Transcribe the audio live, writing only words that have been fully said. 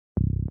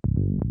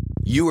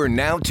You are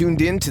now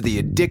tuned in to the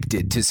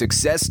Addicted to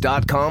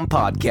Success.com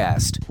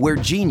podcast, where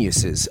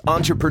geniuses,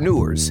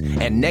 entrepreneurs,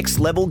 and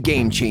next-level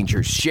game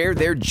changers share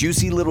their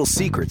juicy little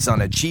secrets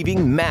on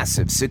achieving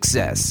massive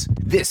success.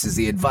 This is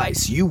the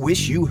advice you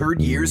wish you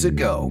heard years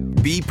ago.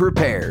 Be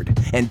prepared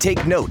and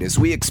take note as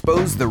we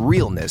expose the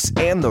realness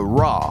and the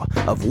raw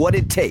of what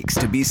it takes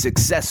to be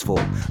successful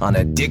on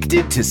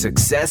Addicted to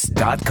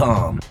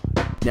Success.com.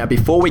 Now,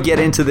 before we get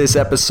into this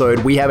episode,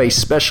 we have a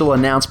special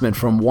announcement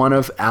from one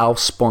of our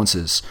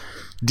sponsors.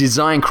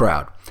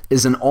 DesignCrowd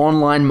is an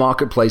online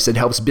marketplace that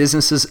helps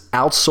businesses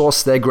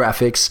outsource their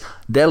graphics,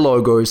 their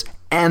logos,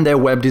 and their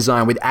web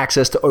design with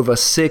access to over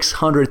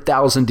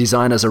 600,000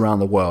 designers around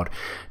the world.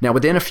 Now,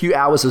 within a few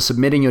hours of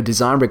submitting your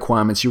design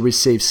requirements, you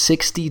receive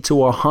 60 to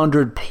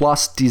 100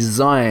 plus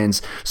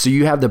designs, so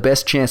you have the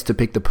best chance to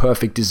pick the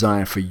perfect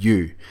design for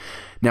you.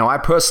 Now, I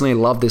personally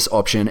love this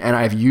option, and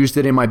I've used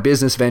it in my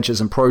business ventures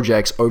and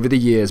projects over the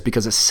years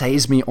because it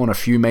saves me on a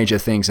few major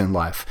things in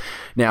life.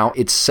 Now,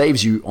 it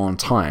saves you on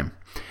time.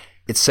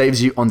 It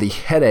saves you on the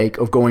headache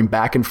of going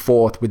back and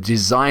forth with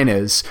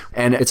designers,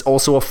 and it's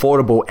also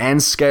affordable and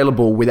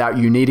scalable without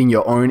you needing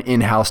your own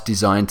in-house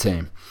design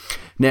team.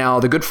 Now,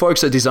 the good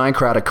folks at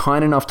DesignCrowd are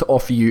kind enough to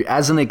offer you,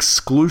 as an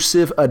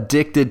exclusive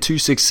Addicted to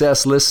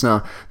Success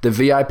listener, the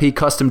VIP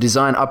Custom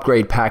Design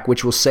Upgrade Pack,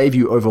 which will save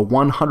you over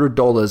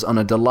 $100 on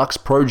a deluxe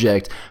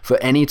project for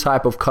any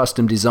type of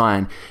custom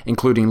design,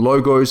 including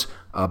logos,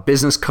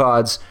 business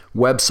cards,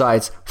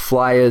 websites,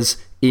 flyers,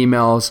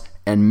 emails,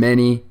 and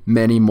many,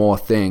 many more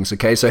things.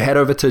 Okay, so head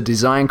over to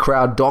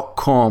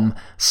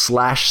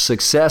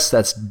designcrowd.com/success.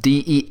 That's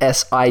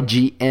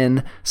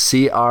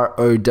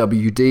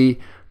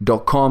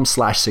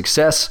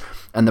DESIGNCROWD.com/success.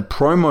 And the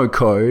promo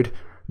code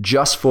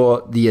just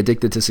for the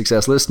Addicted to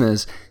Success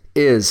listeners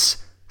is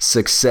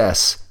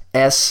success.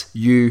 SUCCESS.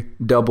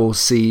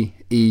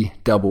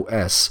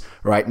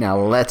 Right now,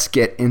 let's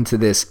get into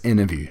this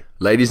interview.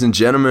 Ladies and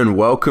gentlemen,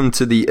 welcome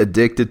to the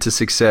Addicted to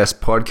Success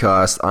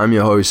podcast. I'm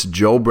your host,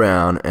 Joel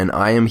Brown, and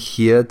I am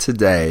here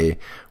today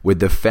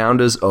with the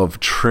founders of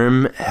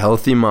Trim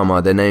Healthy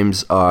Mama. Their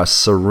names are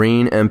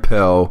Serene and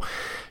Pearl.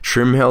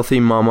 Trim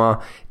Healthy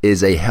Mama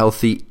is a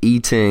healthy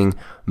eating,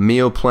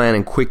 meal plan,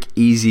 and quick,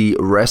 easy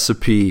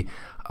recipe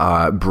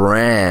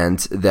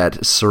brand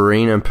that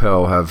Serene and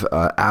Pearl have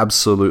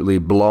absolutely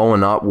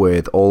blown up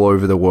with all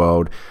over the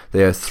world.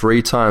 They are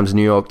 3 times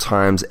New York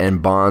Times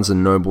and Barnes &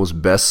 Noble's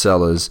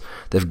bestsellers.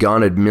 They've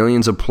garnered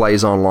millions of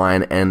plays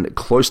online and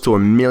close to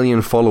 1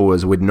 million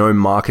followers with no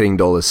marketing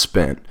dollars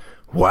spent.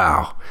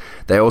 Wow.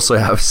 They also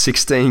have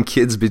 16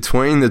 kids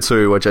between the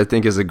two, which I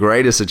think is the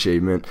greatest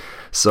achievement.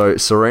 So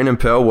Serene and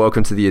Pearl,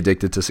 welcome to the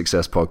Addicted to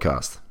Success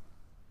podcast.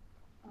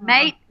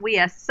 Mate, we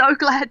are so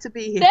glad to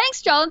be here.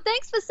 Thanks, Joel, and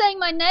thanks for saying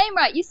my name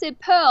right. You said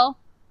Pearl,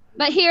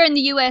 but here in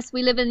the US,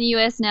 we live in the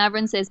US now,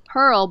 everyone says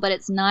Pearl, but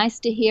it's nice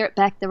to hear it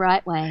back the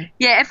right way.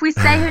 Yeah, if we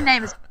say her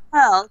name is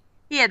Pearl,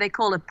 here they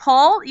call her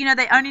Paul. You know,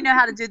 they only know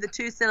how to do the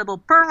 2-syllable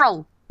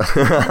Pearl.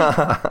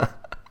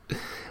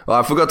 Well,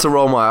 I forgot to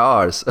roll my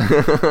R's.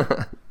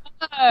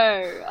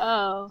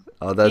 Oh,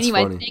 that's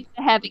anyway, funny. Thanks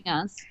for having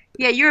us.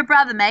 Yeah, you're a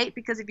brother, mate,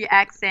 because of your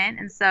accent,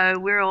 and so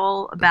we're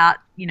all about,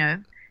 you know,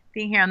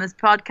 being here on this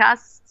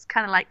podcast. It's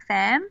kind of like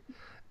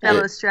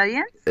fellow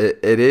Australians.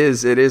 It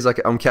is like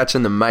I'm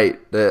catching the mate.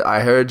 I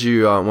heard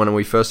you when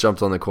we first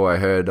jumped on the call. I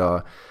heard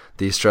the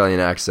Australian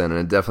accent,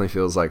 and it definitely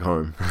feels like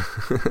home.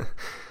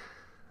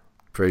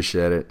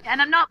 Appreciate it.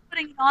 And I'm not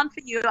putting it on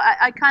for you.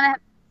 I kind of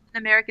have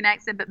an American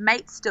accent, but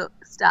mate stuck.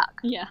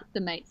 Yeah,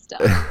 the mate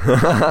stuff.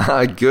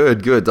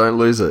 Good. Don't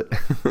lose it.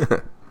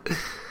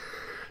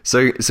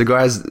 So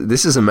guys,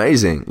 this is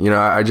amazing. You know,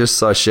 I just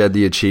shared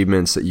the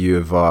achievements that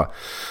you have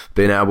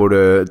been able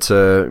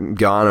to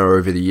garner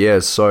over the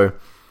years. So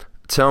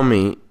tell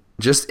me,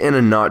 just in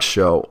a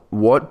nutshell,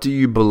 what do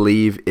you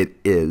believe it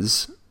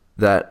is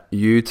that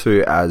you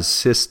two as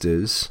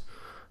sisters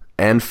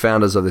and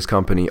founders of this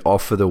company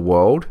offer the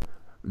world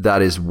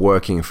that is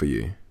working for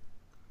you?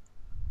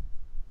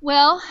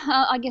 Well,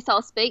 I guess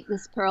I'll speak,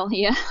 this Pearl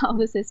here,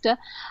 older sister.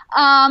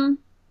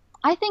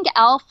 I think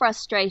our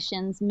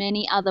frustrations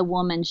many other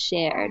women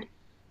shared.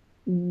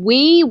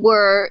 We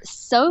were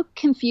so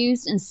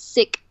confused and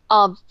sick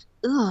of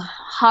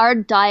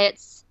hard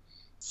diets.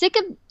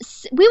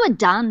 We were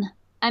done.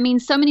 I mean,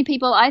 so many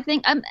people, I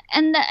think, and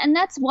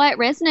that's why it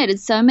resonated.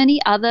 So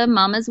many other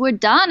mamas were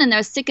done, and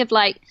they're sick of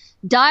like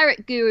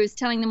diet gurus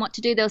telling them what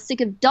to do. They were sick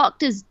of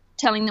doctors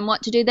telling them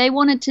what to do. They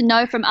wanted to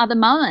know from other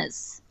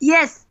mamas.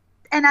 Yes,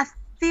 and I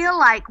feel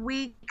like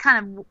we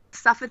kind of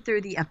suffered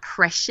through the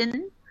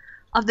oppression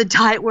of the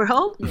diet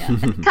world. Yeah.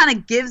 It kind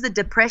of gives the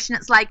depression.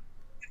 It's like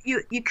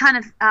you kind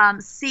of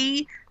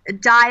see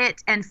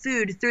diet and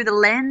food through the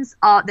lens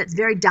that's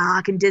very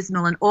dark and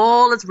dismal, and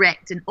all is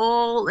wrecked and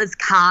all is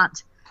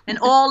can't and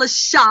all is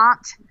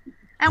shan't.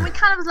 And we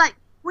kind of was like,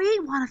 we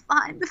want to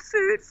find the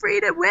food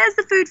freedom. Where's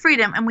the food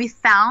freedom? And we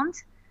found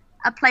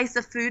a place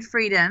of food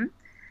freedom,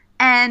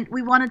 and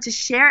we wanted to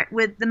share it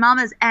with the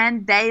mamas,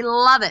 and they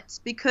love it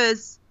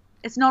because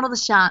it's not all the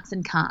shan'ts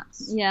and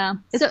can'ts. Yeah.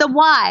 It's the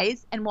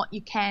whys and what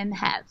you can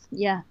have.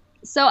 Yeah.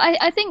 So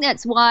I think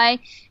that's why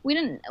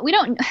we're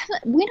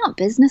not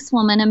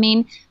businesswomen. I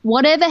mean,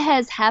 whatever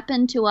has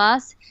happened to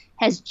us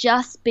has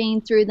just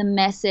been through the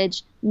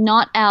message,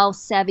 not our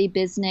savvy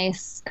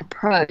business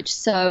approach.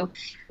 So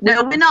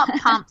no, we're not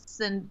pumps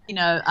and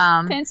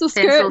pencil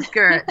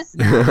skirts.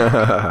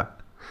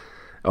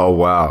 Oh,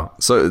 wow.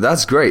 So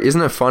that's great.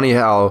 Isn't it funny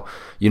how,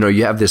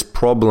 you have this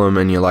problem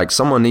and you're like,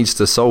 someone needs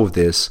to solve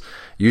this.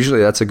 Usually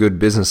that's a good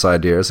business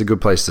idea. It's a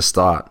good place to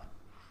start.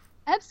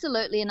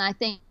 Absolutely. And I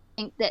think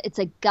that it's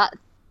a gut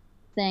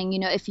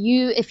thing. If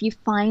you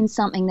find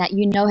something that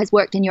has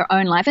worked in your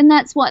own life, and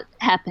that's what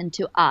happened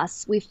to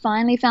us. We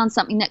finally found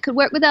something that could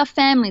work with our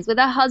families, with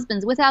our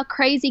husbands, with our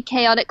crazy,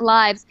 chaotic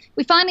lives.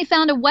 We finally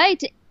found a way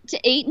to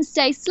eat and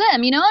stay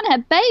slim, and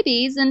have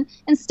babies and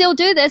still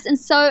do this. And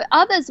so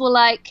others were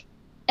like,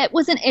 it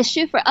was an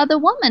issue for other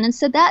women. And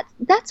so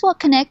that's what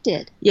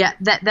connected. Yeah,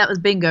 that was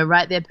bingo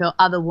right there, Pearl,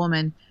 other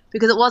woman.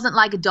 Because it wasn't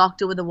like a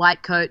doctor with a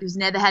white coat who's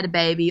never had a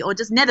baby or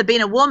just never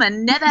been a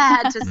woman, never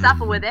had to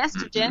suffer with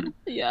estrogen.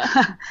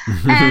 Yeah.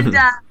 And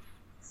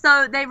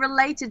so they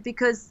related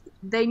because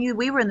they knew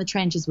we were in the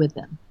trenches with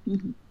them.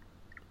 Mm-hmm.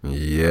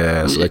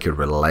 Yeah, so they could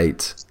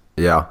relate.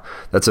 Yeah,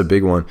 that's a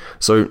big one.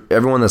 So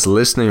everyone that's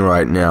listening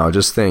right now,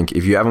 just think,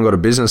 if you haven't got a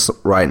business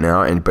right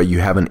now, but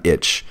you have an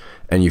itch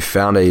and you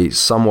found a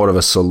somewhat of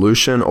a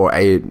solution or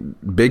a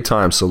big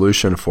time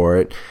solution for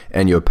it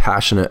and you're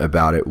passionate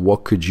about it,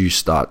 what could you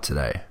start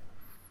today?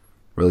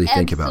 Really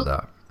think about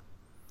that.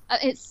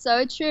 It's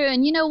so true.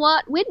 And you know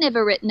what? We'd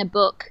never written a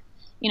book.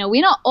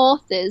 We're not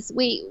authors.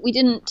 We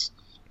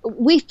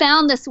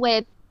found this way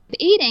of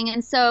eating.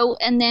 And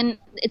then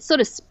it sort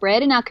of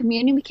spread in our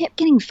community. We kept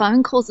getting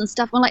phone calls and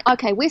stuff. We're like,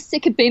 okay, we're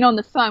sick of being on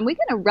the phone. We're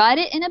going to write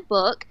it in a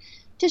book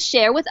to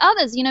share with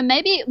others.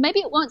 Maybe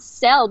it won't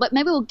sell, but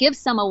maybe we'll give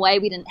some away.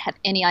 We didn't have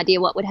any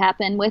idea what would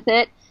happen with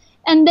it.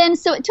 And then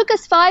so it took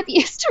us 5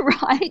 years to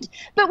write,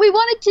 but we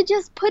wanted to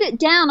just put it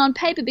down on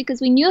paper because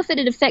we knew if it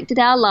had affected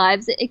our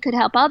lives, it could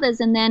help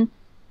others. And then,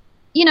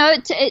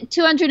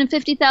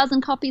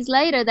 250,000 copies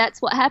later,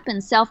 that's what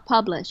happened,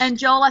 self-published. And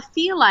Joel, I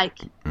feel like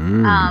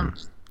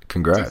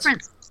congrats.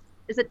 Difference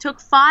is it took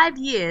 5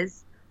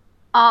 years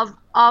of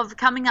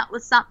coming up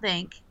with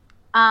something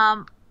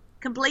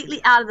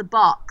completely out of the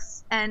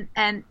box. And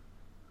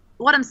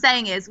what I'm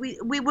saying is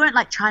we weren't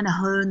like trying to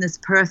hone this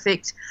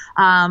perfect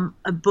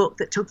a book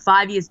that took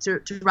 5 years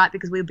to write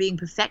because we were being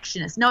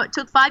perfectionists. No, it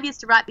took 5 years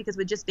to write because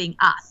we're just being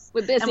us.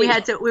 We're busy.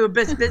 And we were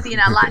busy in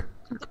our life.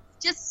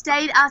 Just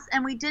stayed us,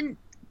 and we didn't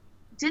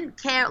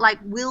care, like,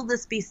 will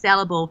this be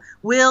sellable?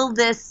 Will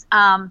this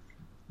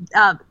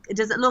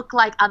does it look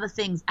like other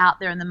things out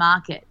there in the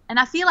market? And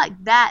I feel like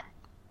that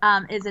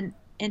is an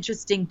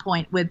interesting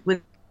point with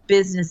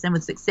business and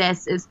with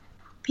success is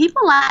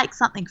people like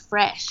something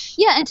fresh.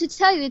 Yeah, and to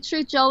tell you the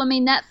truth, Joel, I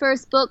mean, that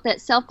first book,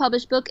 that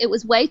self-published book, it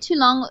was way too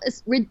long.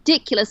 It's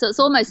ridiculous. So it's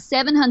almost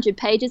 700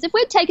 pages. If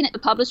we'd taken it to the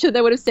publisher, they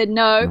would have said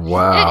no.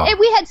 Wow.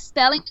 We had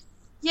spelling.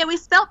 Yeah, we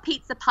spelled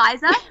pizza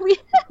pizza.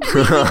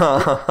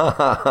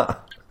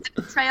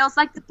 Trails.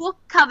 Like, the book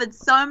covered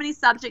so many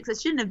subjects that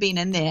shouldn't have been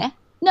in there.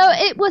 No,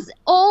 it was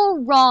all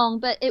wrong,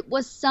 but it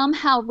was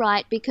somehow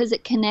right because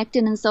it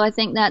connected. And so I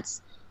think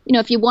that's,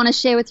 if you want to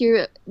share with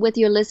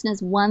your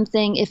listeners one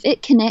thing, if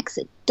it connects,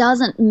 it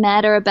doesn't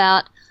matter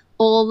about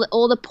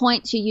all the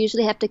points you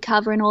usually have to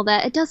cover and all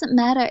that. It doesn't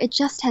matter. It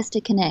just has to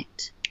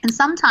connect. And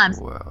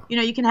sometimes,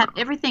 you can have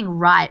everything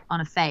right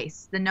on a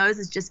face. The nose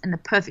is just in the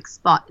perfect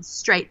spot. It's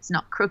straight. It's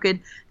not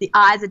crooked. The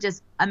eyes are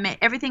just,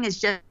 everything is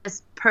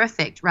just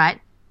perfect, right?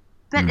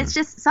 But it's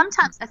just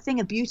sometimes a thing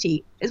of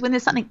beauty is when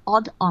there's something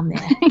odd on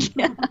there.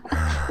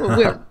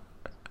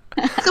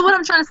 So what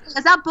I'm trying to say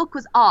is our book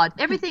was odd.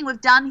 Everything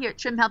we've done here at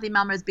Trim Healthy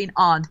Mama has been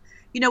odd.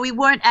 We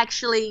weren't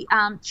actually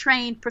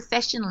trained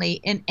professionally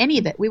in any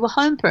of it. We were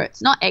home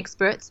perts, not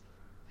experts.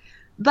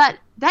 But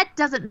that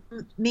doesn't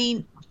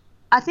mean,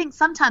 I think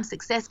sometimes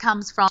success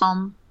comes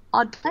from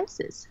odd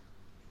places.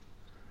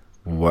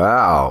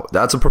 Wow,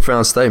 that's a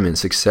profound statement.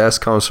 Success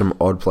comes from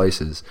odd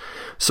places.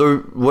 So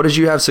what did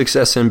you have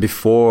success in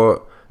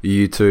before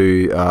you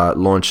two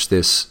launched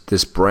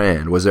this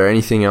brand? Was there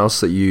anything else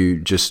that you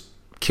just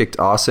kicked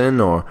ass in,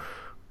 or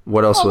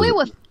what else was it?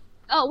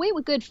 We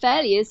were good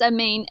failures. I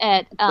mean,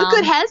 we're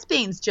good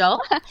has-beens,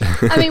 Joel.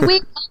 I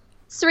mean,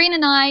 Serena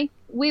and I,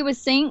 we were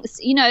sing.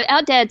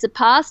 Our dad's a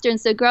pastor, and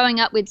so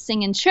growing up, we'd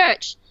sing in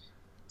church.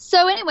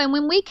 So anyway,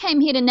 when we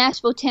came here to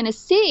Nashville,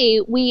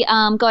 Tennessee, we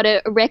got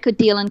a record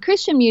deal in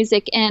Christian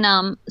music,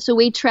 and so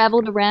we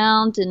traveled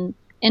around and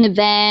in a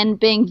van,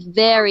 being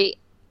very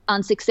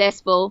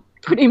unsuccessful,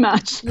 pretty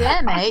much.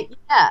 Yeah, mate.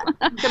 Yeah,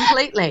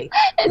 completely.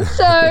 And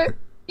so,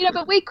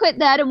 but we quit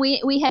that, and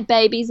we had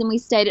babies, and we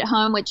stayed at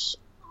home, which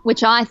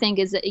I think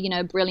is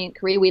a brilliant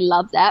career. We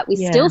love that. We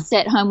still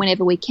stay at home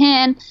whenever we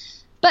can,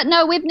 but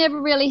no, we've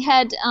never really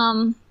had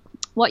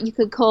what you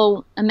could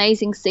call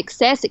amazing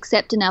success,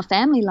 except in our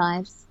family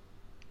lives.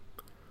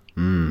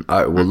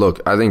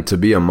 Look, I think to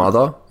be a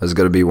mother has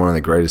got to be one of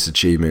the greatest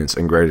achievements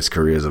and greatest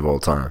careers of all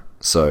time.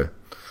 So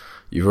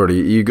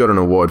you got an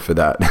award for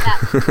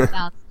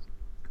that.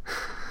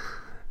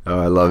 Oh,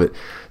 I love it.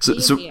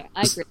 Yeah,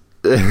 I agree.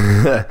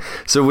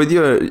 So with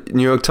your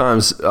New York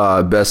Times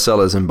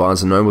bestsellers and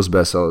Barnes & Noble's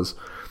bestsellers,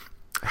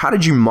 how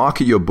did you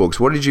market your books?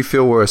 What did you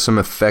feel were some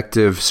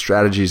effective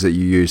strategies that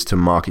you used to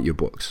market your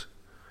books?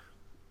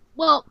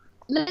 Well,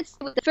 let's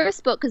start with the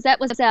first book, because that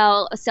was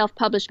our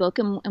self-published book,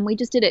 and we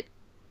just did it,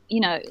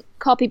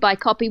 copy by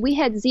copy. We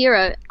had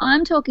zero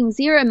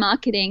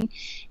marketing.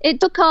 It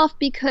took off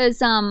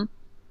because,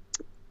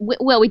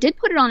 we did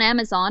put it on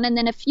Amazon, and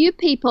then a few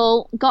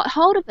people got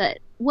hold of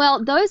it.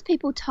 Well, those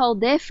people told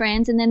their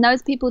friends, and then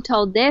those people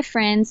told their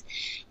friends.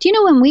 Do you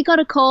know when we got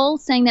a call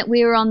saying that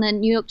we were on the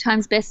New York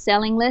Times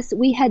best-selling list,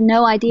 we had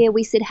no idea.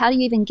 We said, how do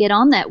you even get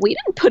on that? We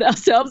didn't put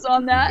ourselves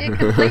on that. Yeah,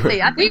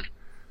 completely. I think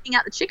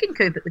out the chicken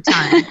coop at the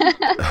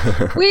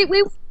time.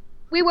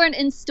 We weren't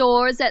in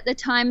stores at the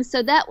time,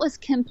 so that was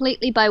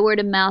completely by word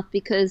of mouth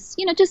because,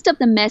 just of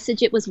the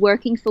message, it was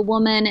working for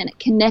women and it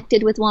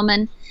connected with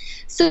women.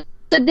 So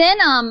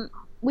then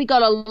we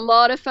got a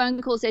lot of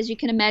phone calls, as you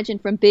can imagine,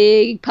 from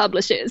big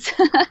publishers.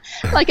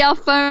 Like our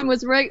phone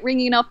was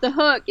ringing off the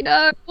hook,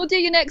 we'll do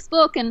your next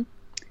book. And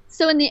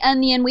so in the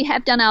end, we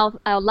have done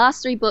our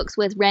last 3 books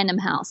with Random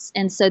House.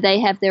 And so they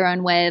have their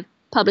own way of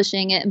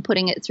publishing it and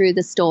putting it through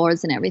the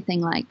stores and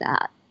everything like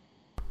that.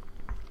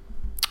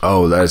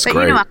 Oh, that's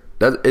great.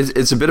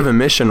 It's a bit of a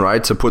mission,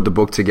 right, to put the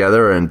book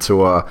together and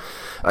to,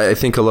 I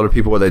think a lot of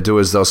people, what they do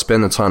is they'll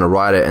spend the time to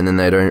write it and then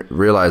they don't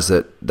realize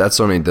that that's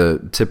only the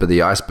tip of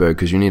the iceberg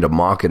because you need to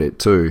market it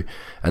too.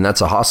 And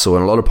that's a hustle.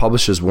 And a lot of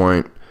publishers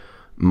won't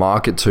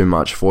market too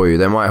much for you.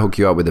 They might hook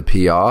you up with a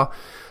PR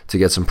to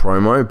get some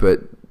promo, but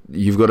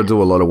you've got to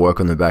do a lot of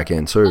work on the back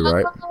end too,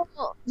 right?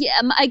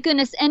 Yeah, my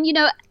goodness. And,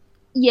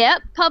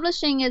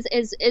 publishing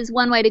is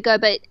one way to go,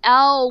 but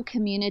our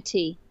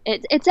community,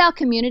 it's our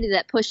community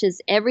that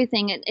pushes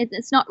everything.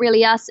 It's not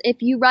really us.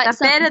 If you write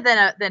something,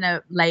 better than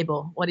a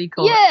label. What do you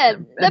call it? Yeah,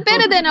 they're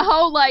better than a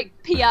whole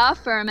PR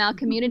firm. Our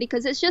community,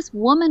 because it's just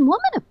women. Women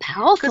are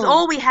powerful. Because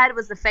all we had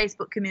was the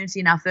Facebook community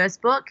in our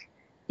first book,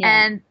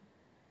 and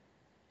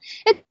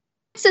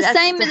it's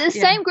the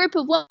same group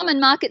of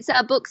women markets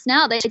our books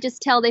now. They just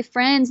tell their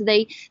friends.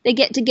 They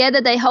get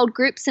together. They hold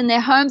groups in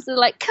their homes. They're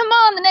like, "Come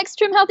on, the next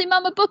Trim Healthy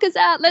Mama book is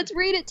out. Let's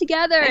read it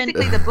together."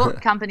 Basically, the book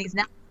companies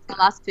now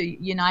tell us to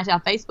unite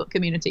our Facebook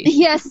community.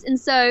 Yes, and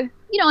so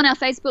on our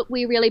Facebook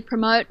we really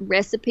promote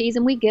recipes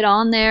and we get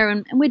on there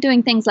and we're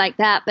doing things like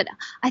that. But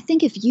I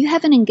think if you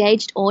have an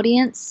engaged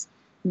audience,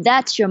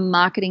 that's your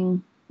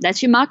marketing.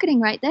 That's your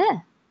marketing right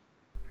there.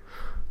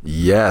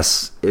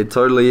 Yes, it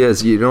totally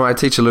is. I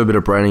teach a little bit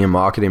of branding and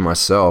marketing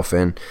myself,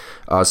 and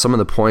some of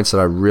the points that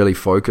I really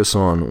focus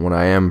on when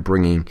I am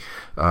bringing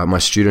my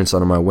students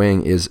under my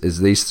wing is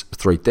these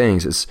 3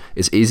 things.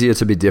 It's easier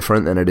to be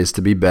different than it is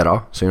to be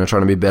better. So you're not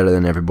trying to be better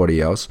than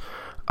everybody else.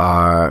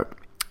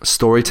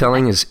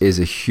 Storytelling is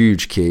a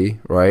huge key,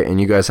 right? And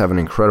you guys have an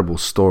incredible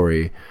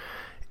story,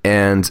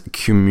 and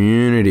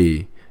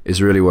community is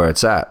really where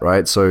it's at,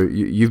 right? So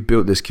you've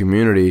built this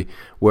community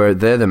where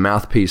they're the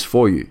mouthpiece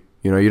for you.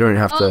 You don't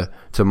have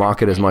to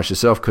market as much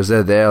yourself because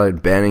they're there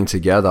banding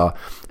together.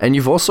 And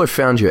you've also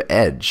found your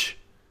edge.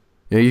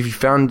 You've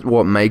found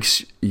what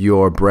makes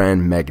your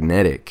brand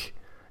magnetic.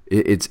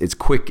 It's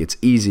quick, it's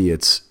easy,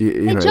 it's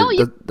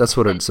that's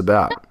what it's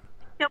about.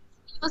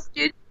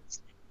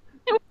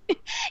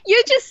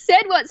 You just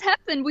said what's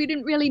happened. We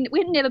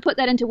never put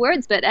that into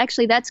words, but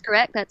actually that's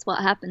correct. That's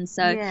what happened.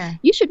 So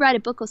You should write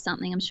a book or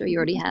something. I'm sure you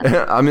already have.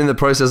 I'm in the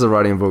process of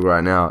writing a book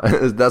right now.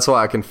 That's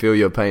why I can feel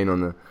your pain on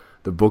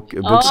the book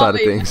side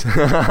of things.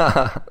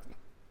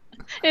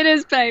 It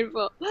is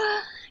painful.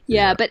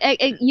 Yeah, but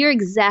you're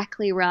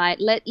exactly right.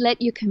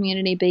 Let your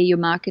community be your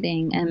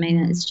marketing. I mean,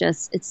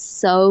 it's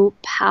so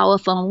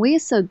powerful, and we are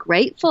so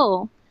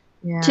grateful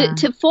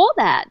for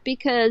that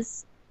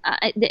because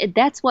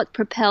that's what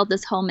propelled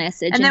this whole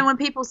message. And then when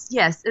people,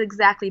 yes,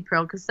 exactly,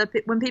 Pearl, because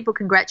when people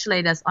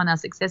congratulate us on our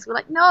success, we're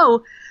like,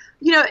 no,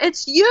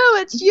 it's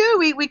you.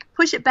 We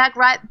push it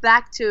right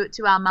back to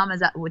our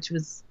mamas, which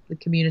was the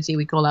community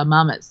we call our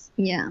mamas.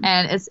 Yeah.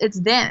 And it's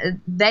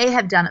them. They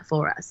have done it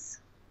for us.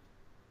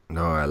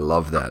 No, I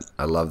love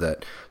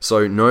that.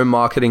 So no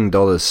marketing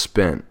dollars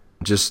spent.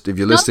 Just if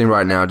you're listening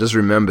right now, just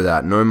remember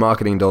that. No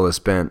marketing dollars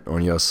spent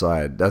on your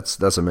side. That's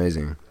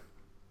amazing.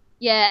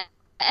 Yeah.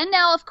 And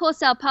now, of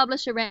course, our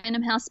publisher,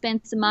 Random House,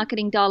 spends some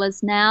marketing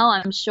dollars now.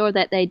 I'm sure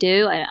that they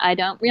do. I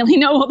don't really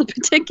know all the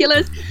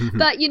particulars.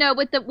 But,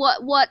 with the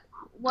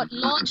what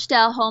launched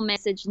our whole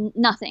message,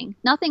 nothing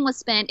was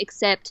spent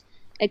except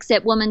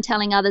women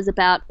telling others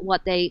about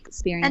what they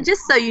experienced. And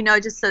just so you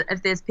know, just so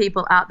if there's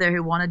people out there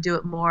who want to do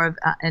it more of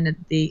in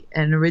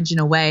an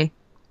original way,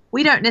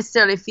 we don't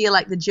necessarily feel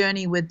like the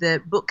journey with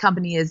the book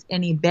company is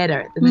any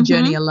better than the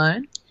journey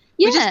alone.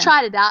 Yeah. We just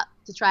tried it out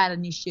to try out a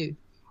new shoe.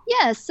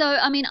 Yeah, so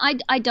I mean,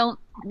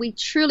 we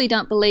truly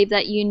don't believe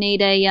that you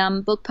need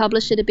a book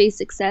publisher to be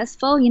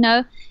successful.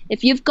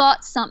 If you've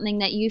got something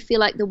that you feel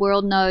like the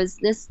world knows,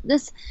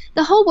 the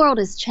whole world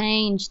has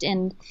changed,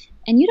 and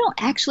you don't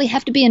actually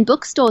have to be in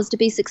bookstores to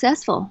be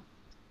successful.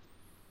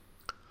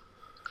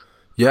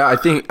 Yeah, I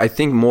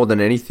think more than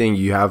anything,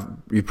 you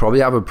probably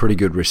have a pretty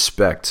good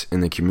respect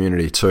in the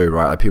community too,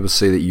 right? Like people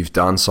see that you've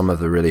done some of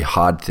the really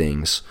hard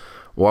things.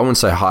 Well, I wouldn't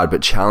say hard,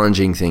 but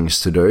challenging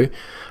things to do.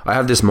 I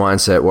have this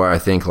mindset where I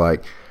think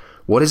like,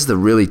 what is the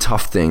really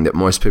tough thing that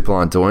most people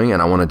aren't doing?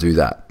 And I want to do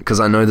that because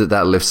I know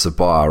that lifts the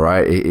bar,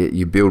 right?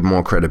 You build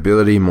more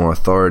credibility, more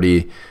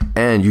authority,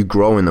 and you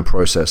grow in the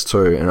process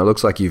too. And it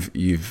looks like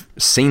you've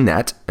seen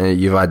that and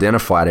you've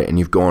identified it and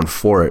you've gone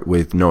for it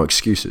with no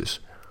excuses.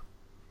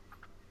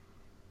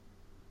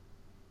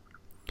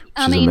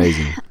 I mean,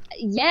 amazing.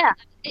 Yeah,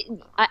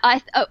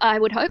 I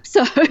would hope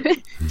so.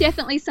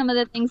 Definitely some of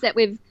the things that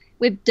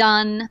we've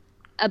done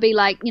be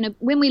like,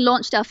 when we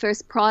launched our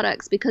first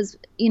products, because,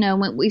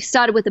 when we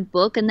started with a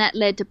book and that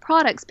led to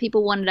products,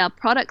 people wanted our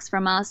products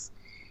from us.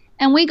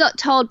 And we got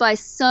told by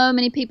so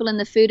many people in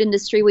the food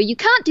industry, well, you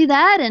can't do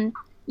that and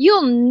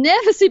you'll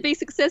never be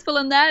successful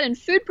in that and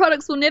food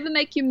products will never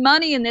make you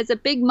money and there's a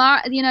big,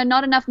 not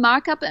enough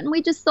markup. And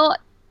we just thought,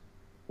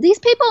 these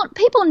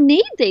people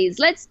need these.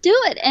 Let's do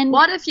it. And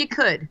what if you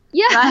could?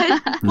 Yeah. Right?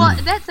 Well,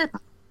 that's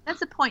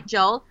a point,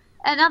 Joel.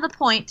 Another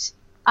point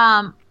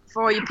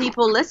for you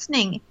people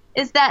listening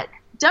is that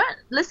don't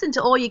listen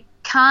to all you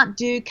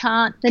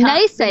the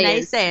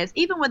naysayers.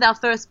 Even with our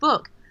first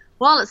book,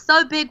 well, it's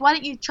so big, why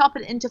don't you chop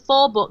it into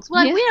 4 books?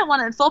 Well, we don't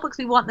want it in 4 books.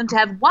 We want them to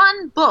have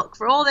 1 book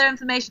for all their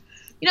information.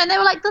 And they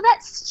were like, oh,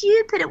 that's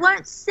stupid. It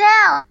won't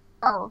sell.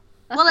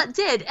 Well, it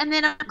did. And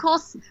then, of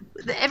course,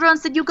 everyone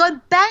said, you'll go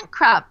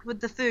bankrupt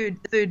with the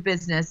food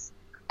business.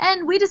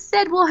 And we just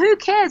said, well, who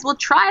cares? We'll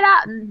try it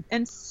out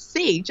and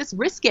see. Just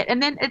risk it.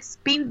 And then it's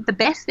been the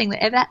best thing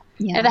that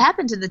ever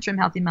happened to the Trim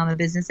Healthy Mama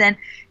business. And,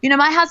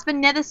 my husband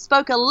never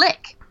spoke a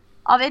lick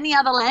of any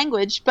other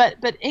language but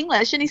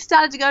English. And he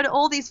started to go to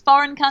all these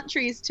foreign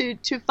countries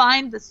to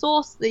find the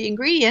source, the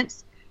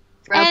ingredients.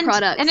 For our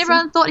products. And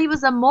everyone thought he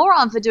was a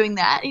moron for doing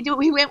that.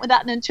 He went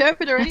without an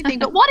interpreter or anything.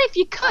 But what if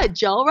you could,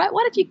 Joel, right?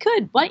 What if you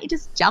could? Why don't you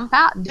just jump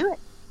out and do it?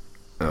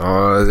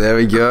 Oh, there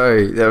we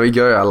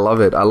go. I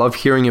love it. I love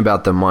hearing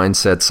about the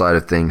mindset side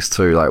of things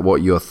too, like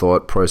what your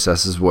thought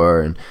processes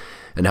were and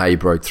how you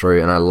broke through.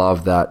 And I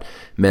love that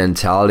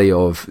mentality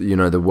of,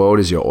 the world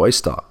is your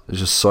oyster.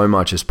 There's just so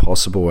much is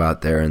possible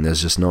out there and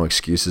there's just no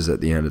excuses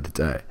at the end of the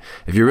day.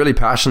 If you're really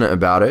passionate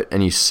about it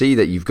and you see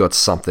that you've got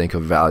something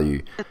of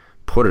value,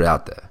 put it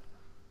out there,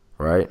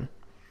 right?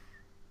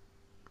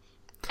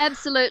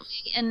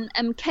 Absolutely.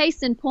 And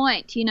case in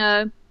point,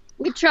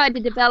 we tried to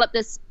develop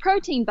this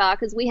protein bar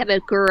because we have a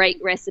great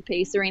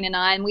recipe, Serena and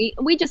I, and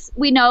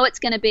we know it's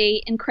going to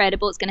be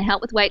incredible. It's going to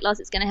help with weight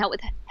loss. It's going to help with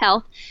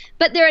health.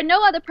 But there are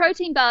no other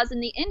protein bars in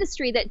the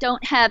industry that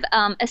don't have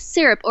a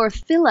syrup or a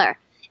filler.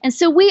 And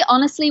so we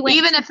honestly went...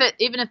 Even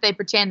if they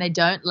pretend they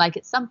don't, like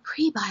it's some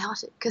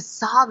prebiotic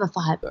cassava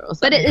fiber or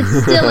something. But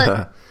it's still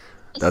a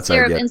That's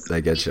syrup.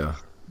 They get you.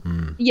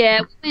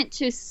 Yeah, we went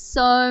to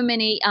so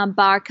many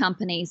bar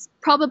companies,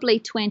 probably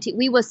 20.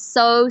 We were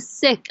so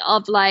sick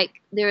of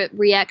their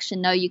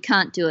reaction. No, you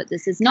can't do it.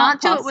 This is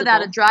not possible. Can't do it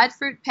without a dried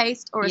fruit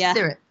paste or a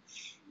syrup.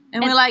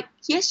 And we're like,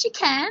 yes, you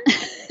can.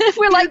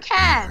 We're like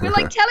telling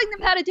Mm-hmm.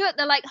 them how to do it.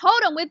 They're like,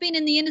 hold on, we've been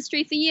in the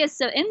industry for years.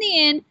 So in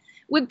the end,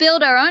 we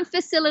built our own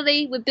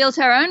facility. We built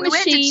our own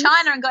machines. We went to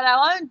China and got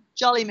our own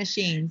jolly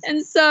machines.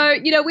 And so,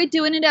 we're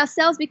doing it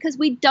ourselves because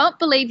we don't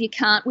believe you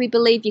can't. We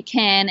believe you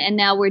can. And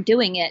now we're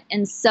doing it.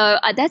 And so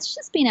that's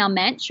just been our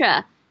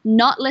mantra,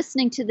 not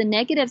listening to the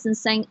negatives and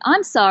saying,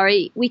 I'm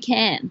sorry, we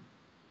can.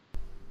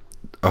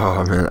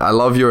 Oh, man, I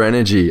love your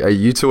energy.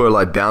 You two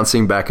are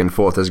bouncing back and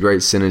forth. There's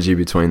great synergy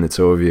between the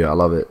two of you. I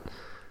love it.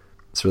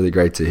 It's really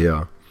great to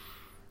hear.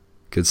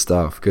 Good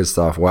stuff.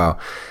 Wow.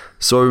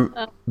 So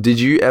did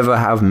you ever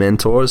have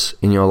mentors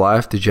in your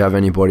life? Did you have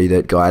anybody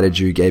that guided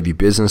you, gave you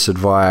business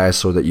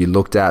advice, or that you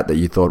looked at that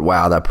you thought,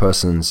 wow, that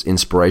person's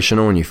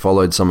inspirational, and you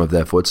followed some of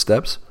their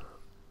footsteps?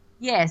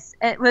 Yes,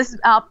 it was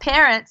our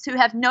parents who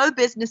have no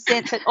business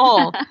sense at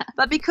all.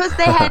 But because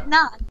they had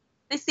none,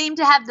 they seemed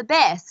to have the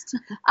best.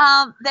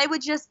 They were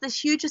just the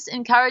hugest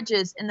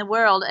encouragers in the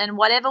world. And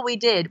whatever we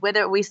did,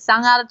 whether we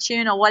sung out of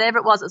tune or whatever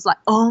it was like,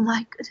 oh,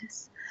 my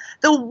goodness.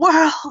 The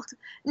world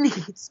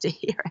needs to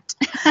hear it.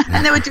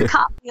 And they would do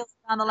cartwheels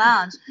around the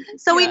lounge.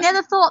 So we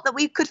never thought that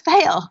we could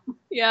fail.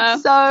 Yeah.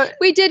 So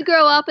we did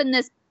grow up in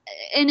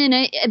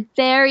a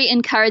very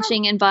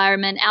encouraging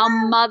environment. Our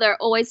mother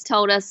always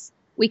told us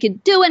we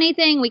could do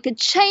anything, we could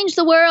change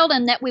the world,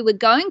 and that we were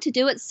going to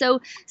do it.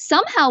 So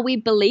somehow we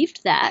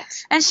believed that.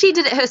 And she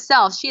did it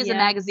herself. She has a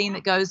magazine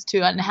that goes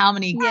to, I don't know how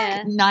many,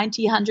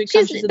 90, 100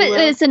 countries of the world.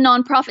 It's a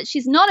nonprofit.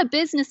 She's not a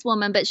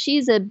businesswoman, but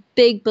she's a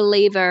big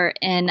believer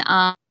in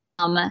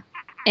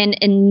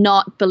and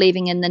not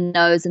believing in the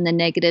no's and the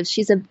negatives.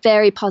 She's a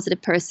very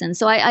positive person.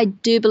 So I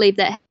do believe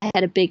that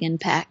had a big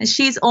impact. And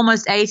she's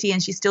almost 80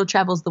 and she still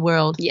travels the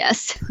world.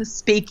 Yes.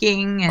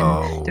 Speaking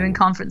and doing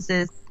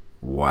conferences.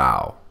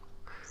 Wow.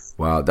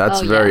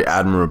 That's very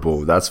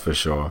admirable. That's for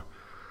sure.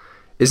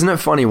 Isn't it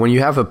funny when you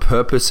have a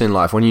purpose in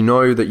life, when you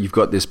know that you've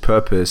got this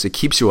purpose, it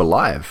keeps you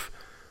alive.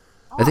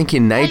 I think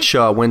in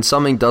nature, when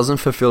something doesn't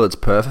fulfill its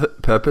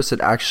purpose, it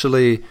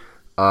actually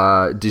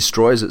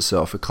destroys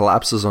itself. It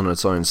collapses on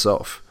its own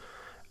self.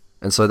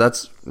 And so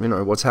that's,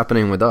 what's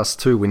happening with us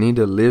too. We need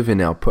to live in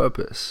our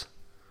purpose.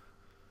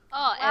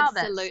 Oh, wow,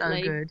 absolutely. That's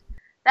so good.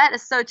 That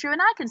is so true.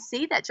 And I can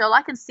see that, Joel.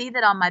 I can see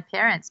that on my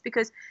parents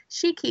because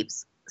she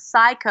keeps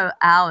psycho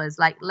hours,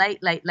 like late.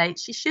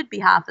 She should be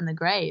half in the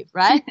grave,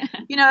 right?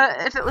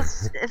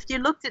 If you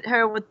looked at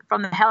her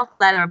from the health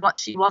ladder of what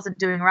she wasn't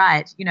doing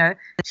right,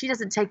 she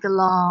doesn't take the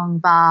long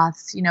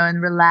baths,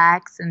 and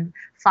relax and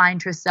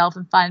find herself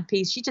and find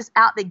peace. She's just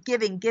out there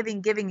giving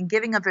and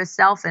giving of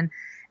herself.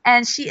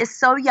 And she is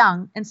so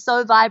young and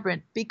so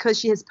vibrant because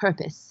she has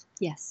purpose.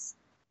 Yes,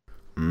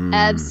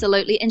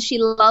 absolutely. And she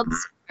loves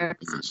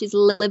purpose. She's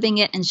living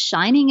it and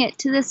shining it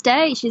to this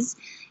day.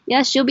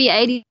 She'll be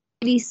 80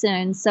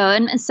 soon. So,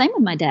 and same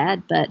with my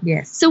dad. But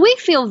yes. So we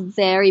feel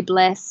very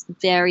blessed,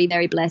 very,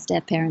 very blessed to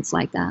have parents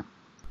like that.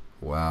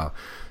 Wow.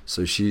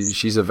 So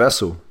she's a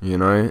vessel,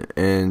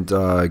 and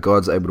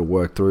God's able to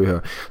work through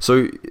her.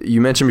 So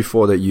you mentioned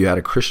before that you had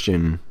a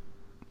Christian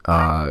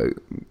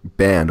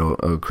band or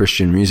a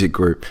Christian music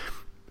group.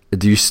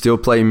 Do you still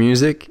play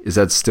music? Is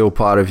that still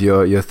part of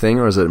your thing,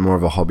 or is it more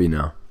of a hobby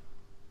now?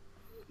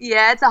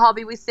 Yeah, it's a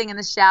hobby. We sing in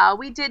the shower.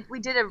 We did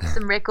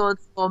some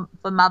records for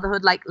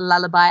motherhood, like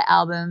lullaby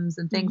albums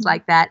and things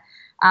like that,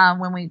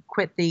 when we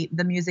quit the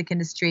music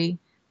industry.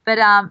 But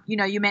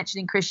you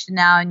mentioned Christian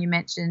now, and you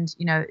mentioned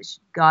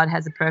God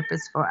has a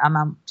purpose for our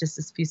mum just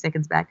a few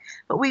seconds back.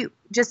 But we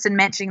just in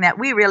mentioning that,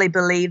 we really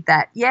believe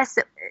that yes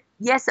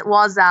it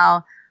was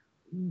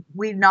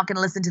we're not going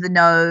to listen to the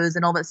no's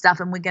and all that stuff,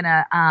 and we're going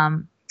to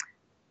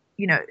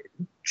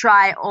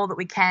try all that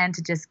we can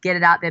to just get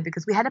it out there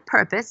because we had a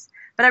purpose.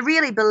 But I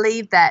really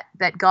believe that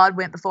God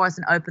went before us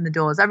and opened the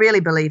doors. I really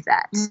believe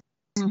that.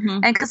 Mm-hmm.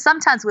 And because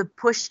sometimes we're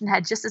pushed and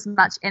had just as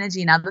much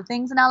energy in other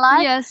things in our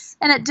life. Yes.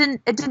 And it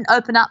didn't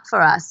open up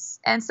for us.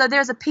 And so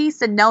there's a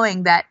peace in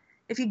knowing that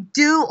if you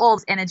do all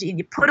this energy and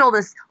you put all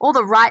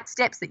the right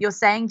steps that you're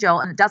saying, Joel,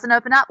 and it doesn't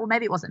open up, well,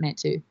 maybe it wasn't meant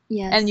to.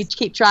 Yes. And you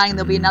keep trying,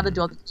 there'll be another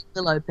door that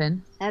will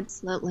open.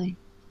 Absolutely.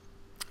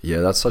 Yeah,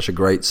 that's such a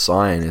great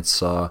sign.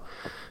 It's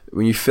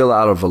when you feel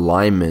out of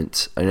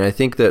alignment, and I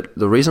think that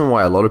the reason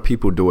why a lot of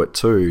people do it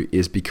too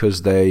is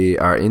because they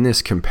are in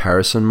this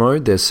comparison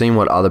mode. They're seeing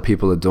what other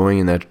people are doing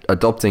and they're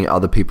adopting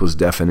other people's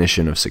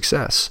definition of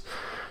success.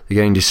 They're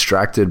getting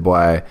distracted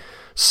by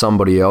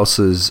somebody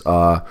else's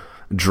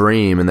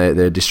dream, and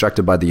they're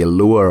distracted by the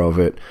allure of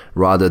it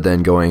rather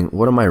than going,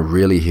 what am I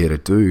really here to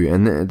do?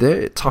 And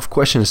they're tough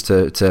questions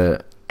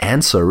to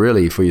answer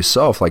really for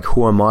yourself. Like,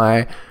 who am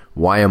I?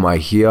 Why am I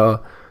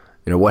here?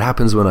 What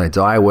happens when I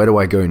die? Where do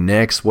I go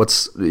next?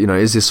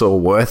 Is this all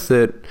worth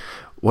it?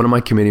 What am I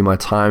committing my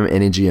time,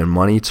 energy, and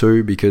money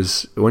to?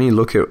 Because when you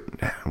look at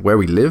where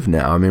we live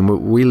now, I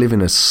mean, we live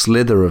in a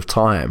slither of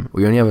time.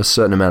 We only have a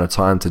certain amount of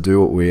time to do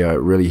what we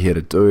are really here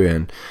to do.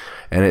 And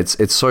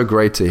it's so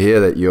great to hear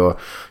that you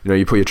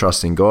put your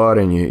trust in God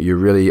and you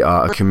really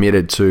are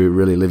committed to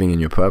really living in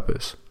your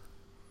purpose.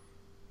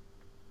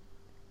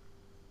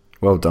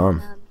 Well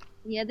done.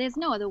 Yeah, there's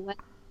no other way.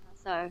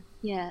 So,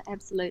 yeah,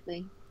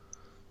 absolutely.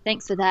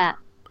 Thanks for that.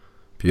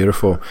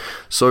 Beautiful.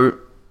 So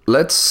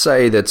let's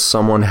say that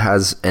someone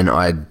has an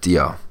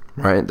idea,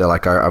 right? They're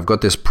like, I've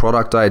got this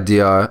product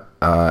idea.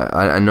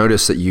 I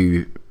noticed that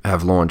you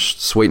have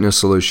launched sweetness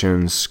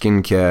solutions,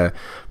 skincare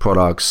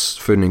products,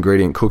 food and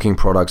ingredient, cooking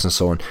products, and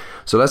so on.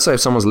 So let's say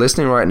if someone's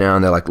listening right now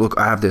and they're like, look,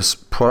 I have this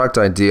product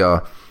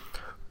idea,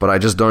 but I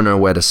just don't know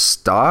where to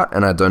start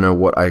and I don't know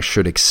what I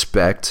should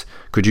expect.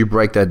 Could you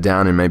break that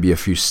down in maybe a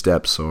few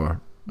steps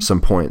or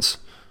some points?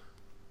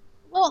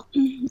 Well,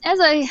 as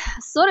I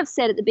sort of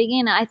said at the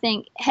beginning, I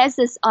think, has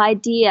this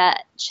idea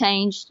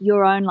changed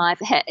your own life?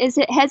 Has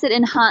it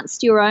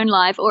enhanced your own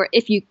life? Or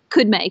if you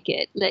could make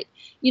it,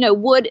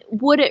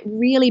 would it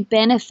really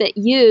benefit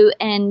you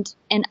and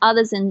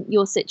others in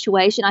your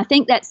situation? I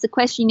think that's the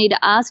question you need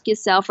to ask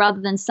yourself rather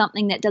than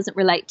something that doesn't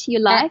relate to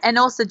your life. And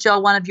also,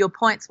 Joel, one of your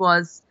points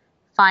was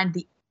find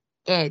the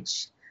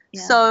edge.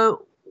 Yeah.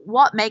 So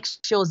what makes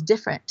yours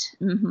different?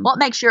 Mm-hmm. What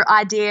makes your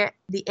idea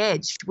the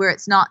edge where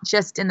it's not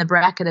just in the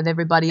bracket of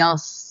everybody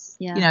else?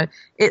 Yeah.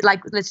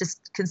 Let's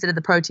just consider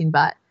the protein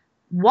bar.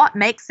 What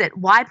makes it?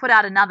 Why put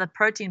out another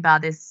protein bar?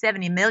 There's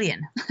 70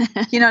 million.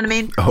 You know what I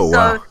mean? Oh,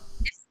 wow.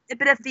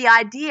 But if the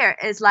idea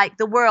is like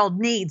the world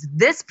needs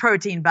this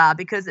protein bar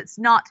because it's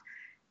not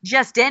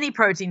just any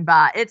protein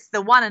bar, it's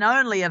the one and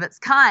only of its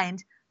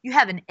kind, you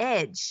have an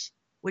edge,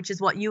 which is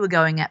what you were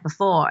going at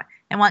before.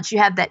 And once you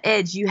have that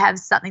edge, you have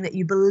something that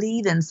you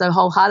believe in so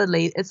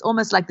wholeheartedly. It's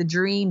almost like the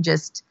dream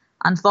just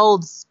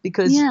unfolds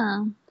because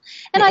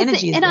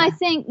I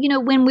think,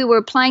 when we were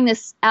applying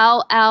this,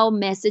 our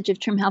message of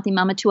Trim Healthy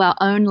Mama to our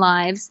own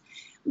lives,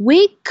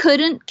 we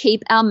couldn't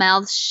keep our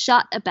mouths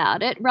shut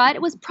about it, right?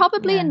 It was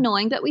probably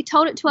annoying, but we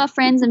told it to our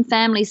friends and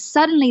family.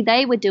 Suddenly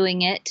they were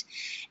doing it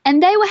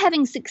and they were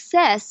having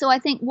success. So I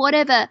think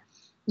whatever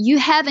you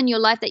have in your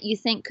life that you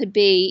think could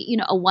be,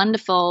 a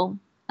wonderful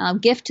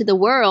gift to the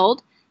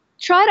world,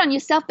 try it on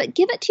yourself, but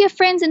give it to your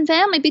friends and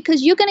family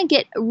because you're going to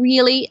get a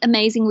really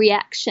amazing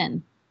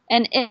reaction.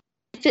 And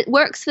if it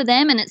works for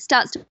them and it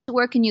starts to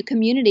work in your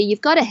community,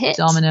 you've got a hit.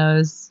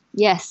 Dominoes.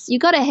 Yes, you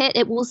got a hit.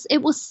 It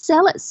will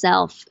sell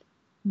itself.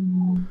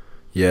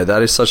 Yeah,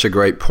 that is such a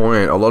great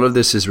point. A lot of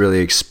this is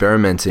really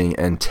experimenting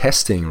and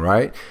testing,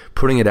 right?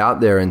 Putting it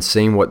out there and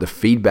seeing what the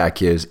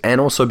feedback is, and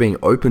also being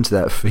open to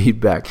that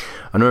feedback.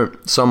 I know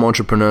some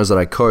entrepreneurs that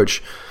I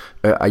coach,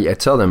 I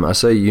tell them, I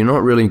say, you're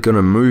not really going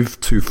to move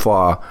too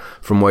far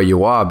from where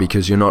you are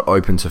because you're not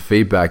open to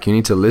feedback. You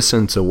need to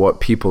listen to what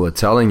people are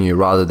telling you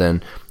rather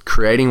than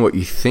creating what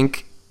you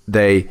think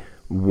they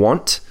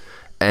want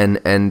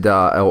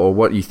or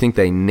what you think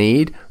they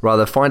need.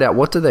 Rather, find out,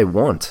 what do they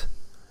want?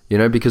 You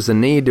know, because the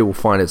need, it will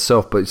find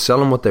itself, but sell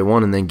them what they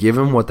want and then give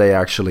them what they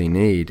actually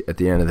need at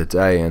the end of the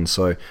day. And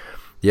so,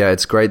 yeah,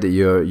 it's great that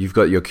you've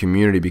got your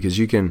community, because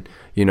you can,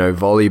 you know,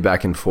 volley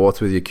back and forth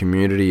with your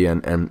community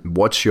and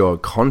watch your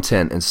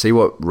content and see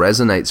what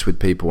resonates with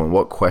people and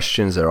what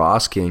questions they're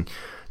asking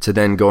to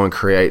then go and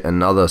create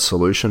another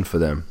solution for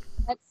them.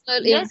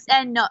 Absolutely. Yes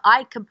and no.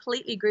 I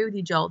completely agree with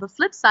you, Joel. The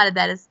flip side of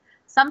that is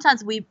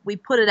sometimes we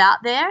put it out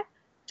there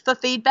for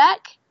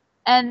feedback,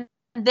 and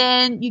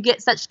then you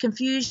get such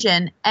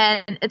confusion,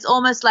 and it's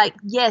almost like,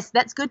 yes,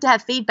 that's good to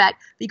have feedback,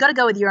 but you got to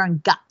go with your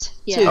own gut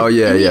too. Oh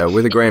yeah,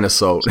 with a grain of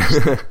salt.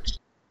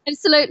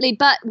 Absolutely,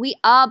 but we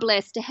are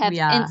blessed to have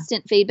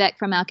instant feedback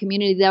from our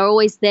community. They're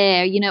always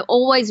there, you know,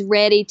 always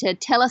ready to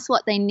tell us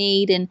what they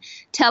need and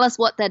tell us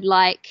what they'd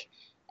like,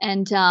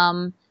 and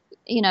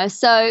you know,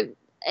 so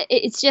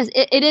it's just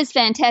it is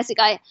fantastic.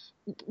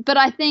 But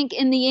I think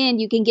in the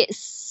end, you can get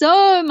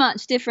so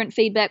much different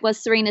feedback. What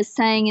Serena's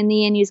saying, in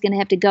the end, you're going to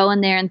have to go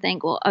in there and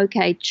think, well,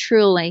 okay,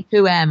 truly,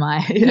 who am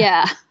I?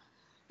 Yeah.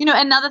 You know,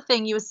 another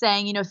thing you were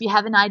saying, you know, if you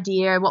have an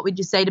idea, what would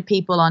you say to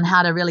people on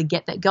how to really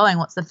get that going?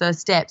 What's the first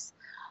steps?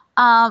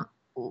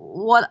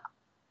 What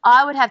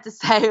I would have to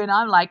say, and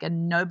I'm like a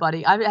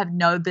nobody, I have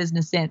no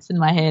business sense in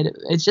my head.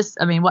 It's just,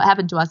 I mean, what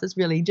happened to us is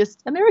really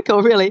just a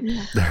miracle, really.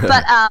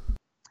 But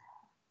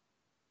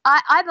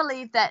I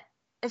believe that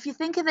if you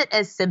think of it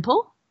as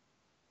simple,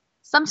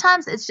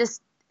 sometimes it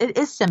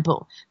is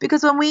simple.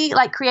 Because when we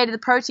created the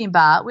protein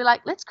bar, we're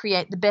like, let's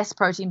create the best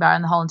protein bar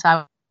in the whole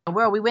entire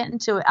world. We went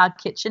into our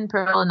kitchen,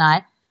 Pearl and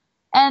I,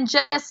 and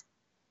just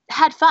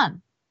had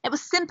fun. It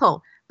was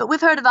simple. But we've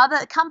heard of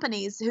other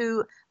companies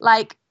who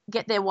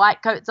get their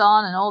white coats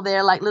on and all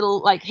their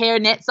little hair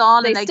nets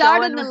on, and they start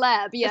go in the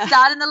lab. Yeah, they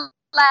start in the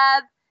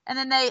lab. And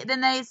then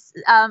they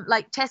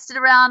test it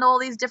around all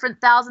these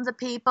different thousands of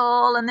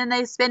people, and then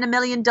they spend $1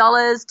 million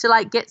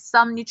to get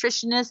some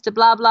nutritionist to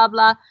blah blah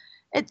blah.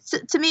 It's,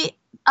 to me,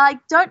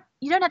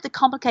 you don't have to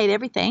complicate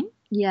everything.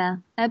 Yeah,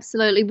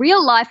 absolutely.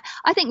 Real life.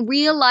 I think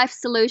real life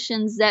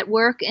solutions that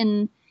work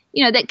in,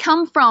 you know, that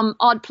come from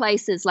odd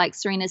places, like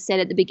Serena said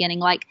at the beginning,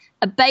 like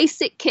a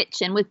basic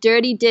kitchen with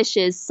dirty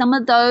dishes. Some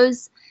of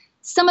those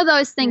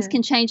things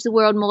can change the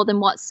world more than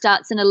what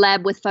starts in a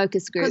lab with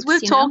focus groups.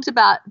 Because we've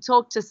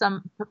talked to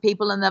some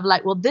people, and they're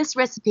like, well, this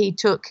recipe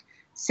took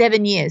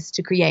 7 years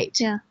to create.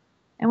 Yeah.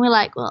 And we're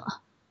like, well,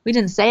 we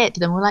didn't say it to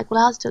them. We're like,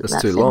 well, ours took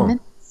about 7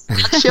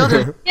 minutes.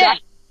 Children. Yeah.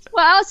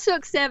 Well, ours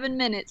took 7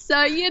 minutes.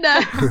 So, you know.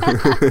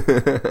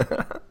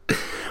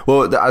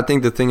 Well, I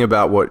think the thing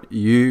about what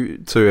you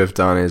two have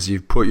done is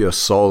you've put your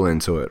soul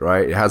into it,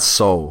 right? It has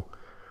soul.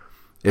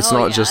 It's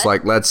not just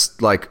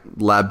let's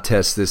lab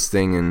test this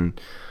thing and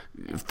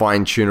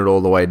fine tune it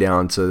all the way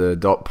down to the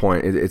dot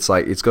point. It's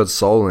it's got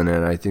soul in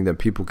it. I think that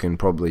people can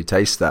probably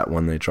taste that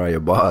when they try your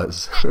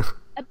bars.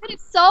 A bit of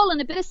soul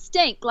and a bit of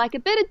stink, like a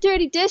bit of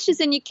dirty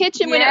dishes in your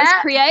kitchen when it was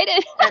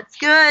created. That's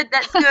good.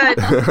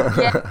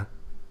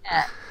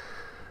 Yeah.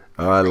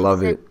 Oh, I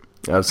love it.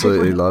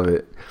 Absolutely love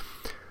it.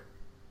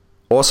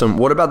 Awesome.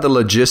 What about the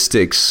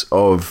logistics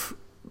of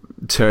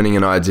turning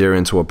an idea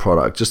into a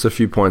product? Just a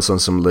few points on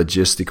some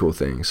logistical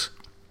things.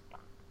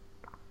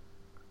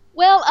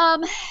 Well, I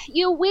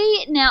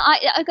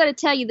got to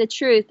tell you the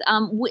truth.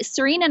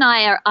 Serena and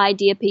I are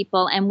idea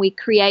people, and we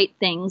create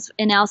things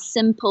in our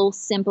simple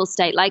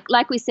state,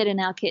 like we said,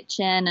 in our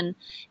kitchen,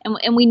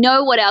 and we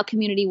know what our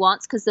community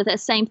wants because they're the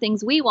same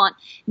things we want.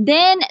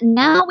 Then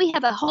now we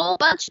have a whole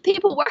bunch of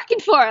people working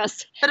for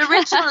us. But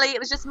originally it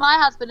was just my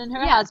husband and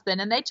her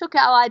husband, and they took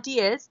our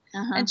ideas.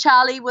 And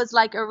Charlie was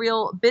a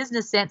real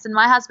business sense, and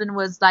my husband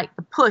was the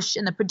push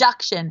and the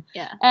production.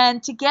 Yeah.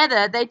 And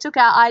together they took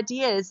our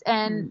ideas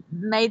and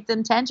made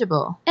them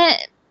tangible.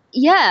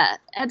 Yeah,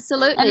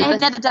 absolutely. And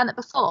they've never done it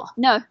before.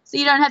 No. So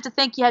you don't have to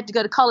think you had to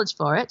go to college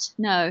for it.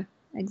 No,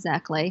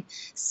 exactly.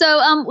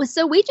 So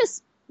we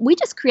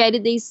just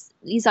created these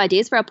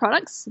ideas for our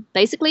products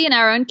basically in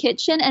our own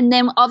kitchen, and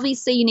then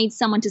obviously you need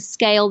someone to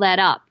scale that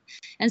up.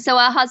 And so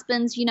our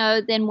husbands,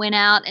 then went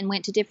out and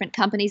went to different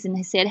companies and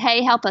they said,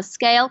 hey, help us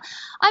scale.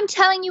 I'm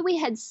telling you, we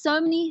had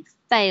so many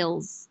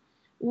fails.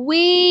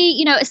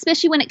 We,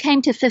 especially when it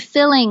came to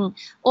fulfilling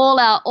all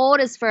our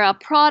orders for our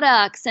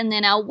products, and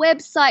then our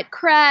website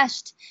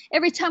crashed.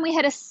 Every time we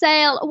had a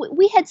sale,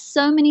 we had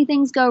so many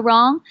things go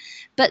wrong.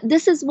 But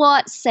this is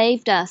what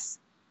saved us.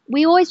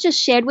 We always just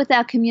shared with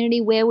our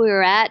community where we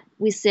were at.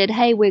 We said,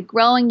 hey, we're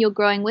growing, you're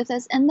growing with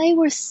us. And they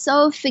were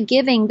so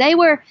forgiving. They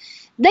were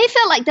they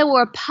felt like they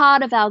were a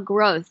part of our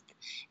growth.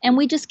 And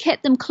we just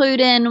kept them clued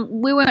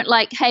in. We weren't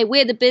like, hey,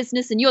 we're the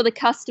business and you're the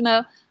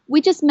customer.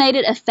 We just made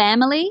it a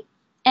family.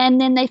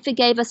 And then they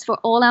forgave us for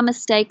all our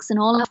mistakes and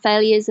all our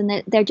failures,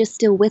 and they're just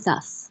still with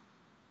us.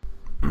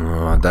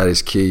 Oh, that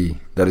is key.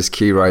 That is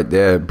key right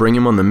there. Bring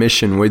them on the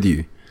mission with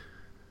you.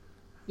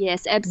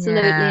 Yes,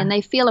 absolutely. And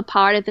they feel a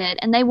part of it,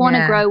 and they want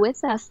to grow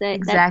with us.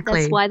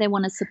 That's why they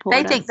want to support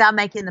us. They think they're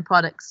making the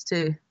products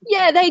too.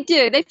 Yeah, they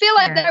do. They feel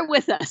like they're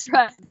with us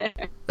right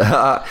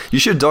there. You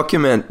should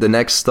document the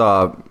next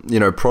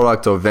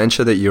product or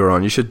venture that you're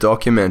on. You should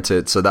document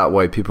it so that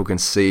way people can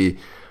see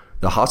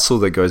the hustle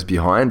that goes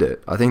behind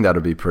it. I think that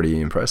would be pretty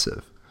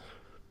impressive.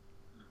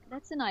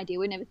 That's an idea.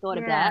 We never thought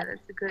of that.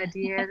 That's a good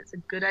idea. That's a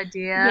good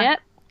idea. Yep.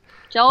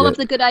 Joel of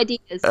the good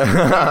ideas.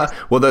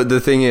 Well, the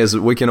thing is,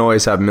 we can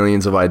always have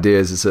millions of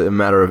ideas. It's a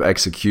matter of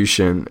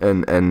execution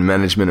and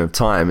management of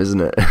time, isn't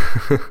it?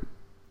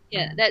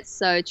 Yeah, that's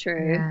so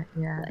true.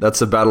 Yeah. That's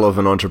the battle of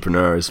an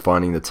entrepreneur, is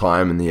finding the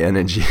time and the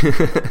energy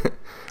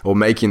or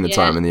making the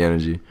time and the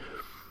energy.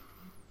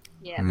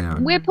 Yeah.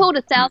 We're pulled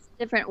 1,000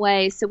 different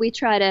ways, so we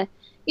try to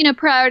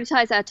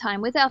prioritize our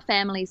time with our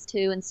families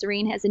too. And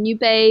Serene has a new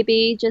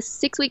baby, just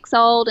 6 weeks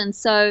old. And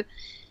so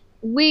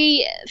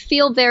we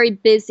feel very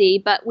busy,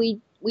 but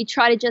we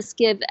try to just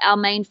give our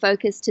main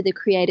focus to the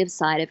creative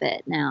side of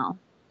it now.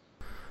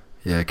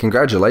 Yeah,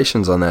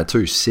 congratulations on that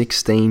too.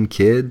 16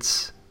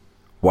 kids.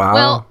 Wow.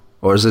 Well,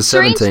 or is it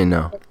 17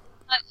 now?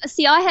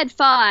 See, I had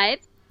 5.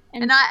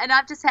 And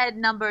I've just had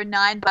number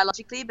 9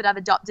 biologically, but I've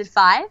adopted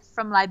 5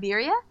 from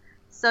Liberia.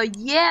 So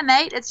yeah,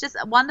 mate, it's just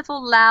a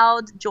wonderful,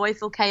 loud,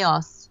 joyful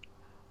chaos.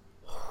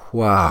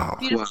 Wow.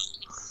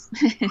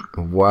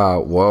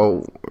 Wow.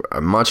 Well,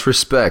 much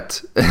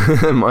respect.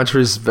 Much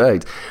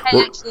respect.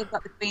 Hey, actually, I've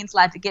got the Queen's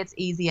life. It gets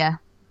easier.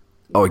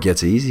 Oh, it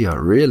gets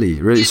easier.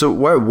 Really. So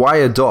why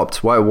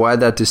adopt? Why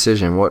that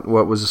decision? What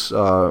was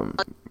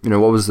what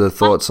was the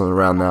thoughts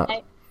around that?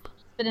 My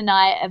husband and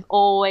I have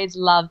always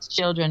loved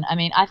children. I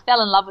mean, I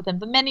fell in love with him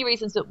for many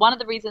reasons, but one of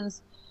the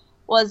reasons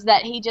was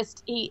that he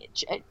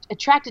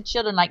attracted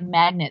children like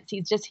magnets.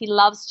 He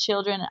loves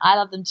children. I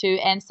love them too.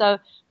 And so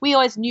we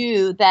always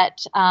knew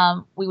that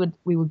we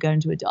were going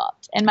to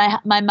adopt. And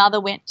my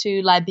mother went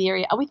to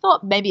Liberia. We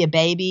thought maybe a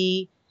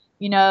baby,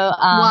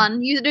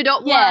 one. You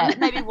adopt one. Yeah,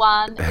 maybe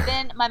one. But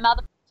then my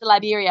mother went to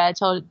Liberia.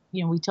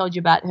 We told you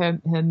about her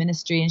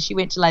ministry, and she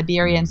went to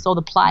Liberia and saw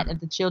the plight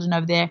of the children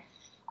over there.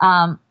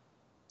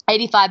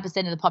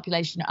 85% of the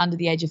population are under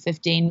the age of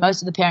 15.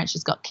 Most of the parents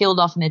just got killed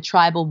off in their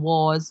tribal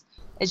wars.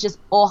 It's just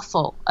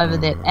awful over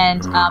there.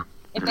 And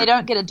if they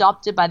don't get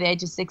adopted by the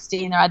age of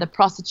 16, they're either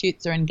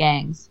prostitutes or in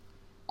gangs.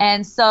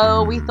 And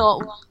so we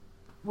thought,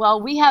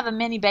 well, we have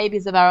many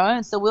babies of our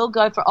own, so we'll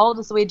go for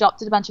older. So we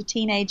adopted a bunch of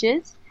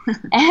teenagers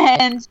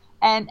and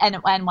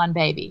one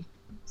baby.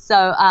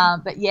 So,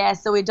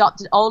 so we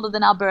adopted older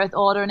than our birth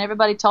order, and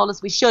everybody told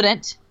us we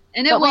shouldn't.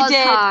 And it was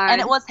hard. And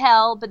it was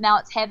hell, but now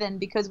it's heaven,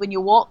 because when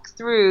you walk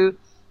through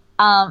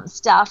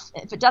stuff,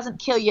 if it doesn't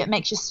kill you, it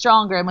makes you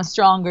stronger, and we're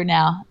stronger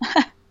now.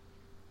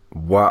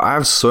 Wow, I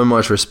have so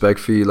much respect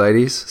for you,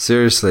 ladies.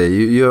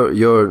 Seriously,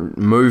 you're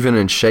moving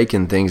and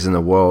shaking things in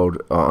the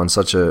world on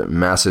such a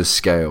massive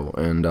scale,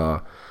 and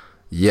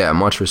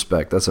much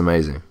respect. That's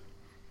amazing.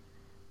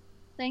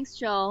 Thanks,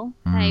 Joel.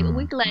 Hey,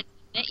 we're glad to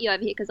meet you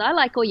over here, because I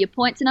like all your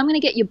points, and I'm going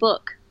to get your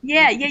book.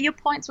 Yeah, your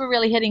points were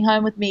really hitting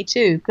home with me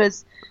too,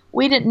 because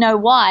we didn't know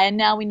why, and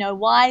now we know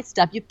why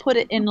stuff. You put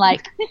it in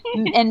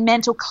in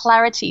mental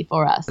clarity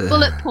for us.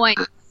 Bullet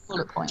points.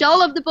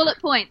 Joel of the bullet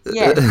points.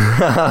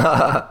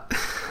 Yeah.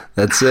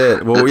 That's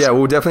it. Well, yeah,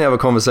 we'll definitely have a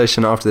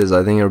conversation after this.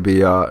 I think it'll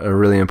be a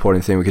really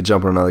important thing. We could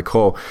jump on another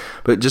call.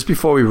 But just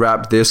before we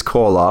wrap this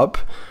call up,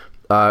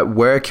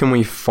 where can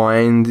we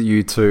find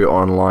you two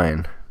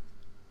online?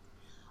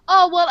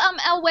 Oh, well,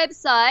 our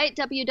website,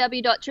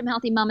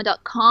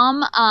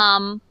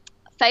 www.trimhealthymama.com.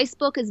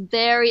 Facebook is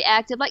very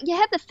active. Like, you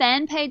have the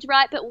fan page,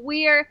 right? But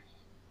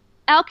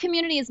our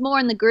community is more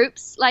in the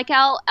groups. Like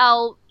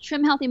our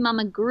Trim Healthy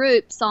Mama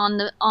groups on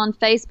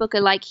Facebook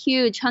are like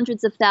huge,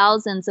 hundreds of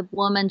thousands of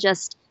women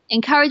just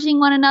encouraging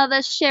one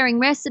another, sharing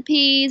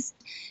recipes,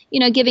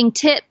 giving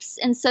tips.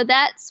 And so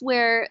that's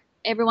where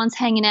everyone's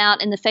hanging out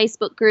in the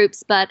Facebook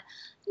groups. But,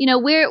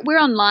 we're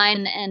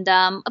online. And,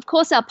 of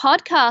course, our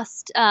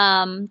podcast,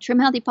 Trim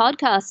Healthy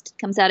Podcast,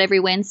 comes out every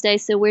Wednesday.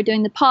 So we're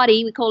doing the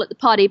potty. We call it the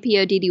potty,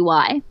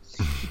 Poddy.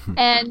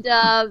 And,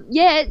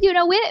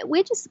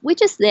 we're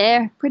just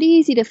there. Pretty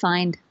easy to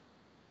find.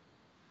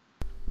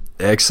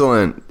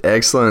 Excellent.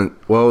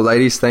 Well,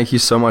 ladies, thank you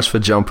so much for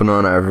jumping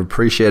on. I've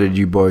appreciated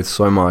you both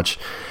so much.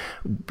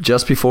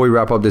 Just before we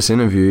wrap up this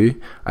interview,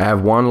 I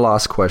have one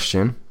last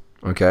question,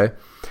 okay?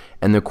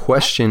 And the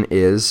question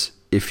is,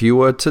 if you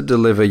were to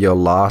deliver your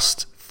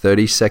last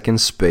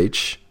 30-second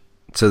speech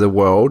to the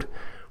world,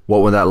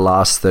 what would that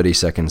last 30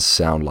 seconds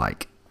sound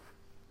like?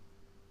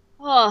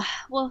 Oh,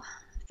 well,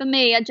 for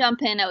me, I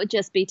jump in, it would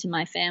just be to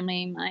my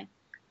family,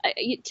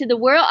 to the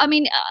world. I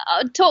mean,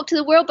 I'd talk to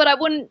the world, but I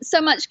wouldn't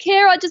so much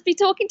care. I'd just be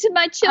talking to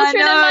my children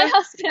and my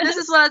husband. This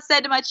is what I'd say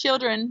to my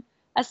children.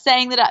 a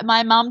saying that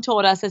my mum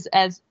taught us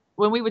as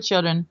when we were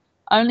children: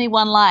 only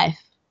one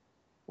life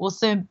will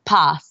soon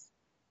pass,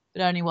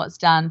 but only what's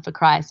done for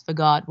Christ, for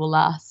God, will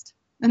last.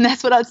 And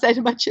that's what I'd say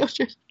to my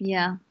children.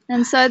 Yeah.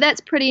 And so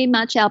that's pretty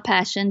much our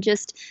passion,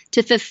 just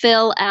to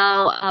fulfill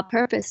our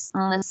purpose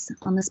on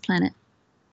this planet.